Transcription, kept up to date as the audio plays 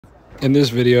In this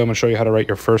video, I'm going to show you how to write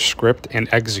your first script and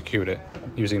execute it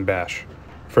using Bash.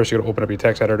 First, you're going to open up your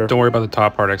text editor. Don't worry about the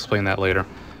top part. I'll explain that later.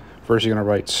 First, you're going to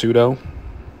write sudo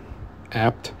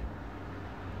apt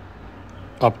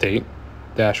update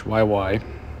 -yy.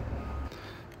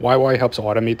 YY helps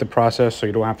automate the process, so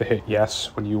you don't have to hit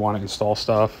yes when you want to install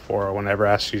stuff or whenever it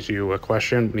asks you a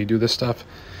question when you do this stuff.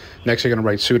 Next, you're going to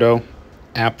write sudo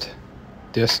apt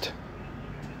dist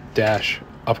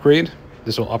 -upgrade.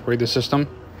 This will upgrade the system.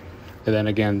 And then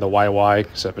again, the YY,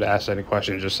 so if it asks any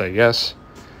questions, just say yes.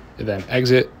 And then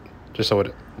exit, just so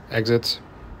it exits.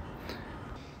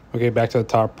 Okay, back to the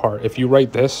top part. If you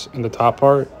write this in the top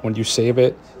part, when you save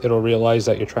it, it'll realize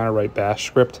that you're trying to write Bash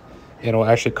script, and it'll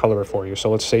actually color it for you. So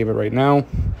let's save it right now.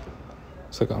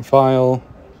 Click on File,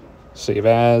 Save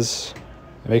As.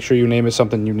 And make sure you name it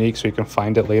something unique so you can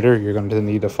find it later. You're going to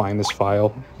need to find this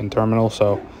file in Terminal,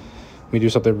 so we do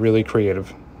something really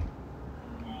creative.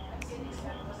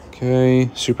 Okay,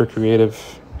 super creative.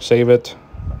 Save it.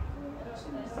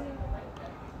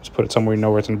 Let's put it somewhere you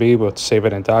know where it's going to be, but save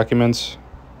it in Documents.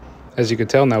 As you can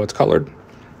tell, now it's colored.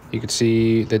 You can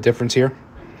see the difference here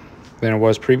than it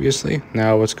was previously.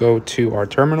 Now let's go to our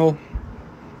terminal.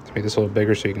 Let's make this a little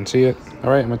bigger so you can see it.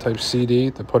 All right, I'm going to type CD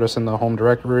to put us in the home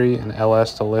directory and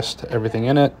LS to list everything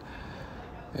in it.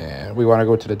 And we want to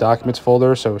go to the Documents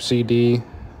folder, so CD,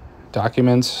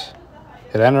 Documents,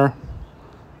 hit Enter.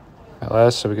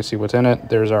 LS, so we can see what's in it.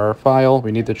 There's our file.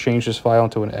 We need to change this file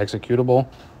into an executable.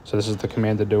 So this is the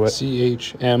command to do it.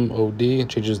 chmod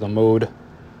changes the mode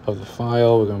of the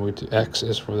file. We're going to go to X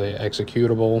is for the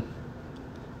executable.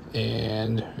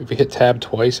 And if you hit tab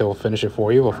twice, it will finish it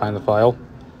for you. We'll find the file.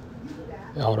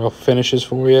 Auto finishes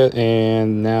for you.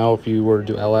 And now if you were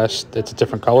to do ls, it's a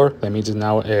different color. That means it's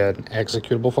now an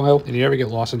executable file. If you ever get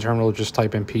lost in terminal, just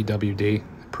type in pwd,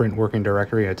 print working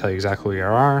directory. I tell you exactly where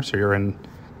you are. So you're in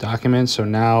Documents. So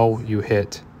now you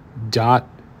hit /.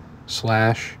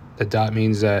 The dot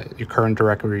means that your current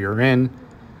directory you're in,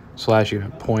 / you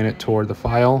point it toward the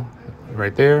file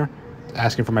right there.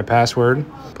 Asking for my password,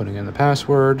 putting in the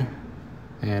password,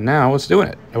 and now it's doing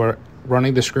it. We're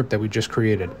running the script that we just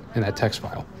created in that text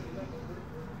file.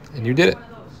 And you did it.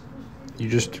 You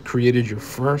just created your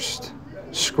first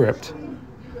script,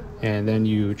 and then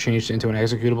you changed it into an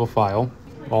executable file,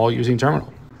 all using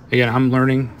Terminal. Again, I'm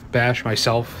learning Bash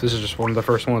myself. This is just one of the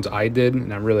first ones I did,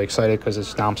 and I'm really excited because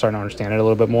now I'm starting to understand it a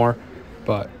little bit more.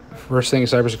 But first thing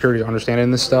is cybersecurity,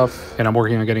 understanding this stuff, and I'm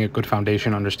working on getting a good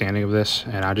foundation understanding of this,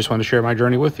 and I just want to share my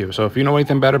journey with you. So if you know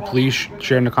anything better, please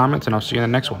share in the comments, and I'll see you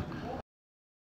in the next one.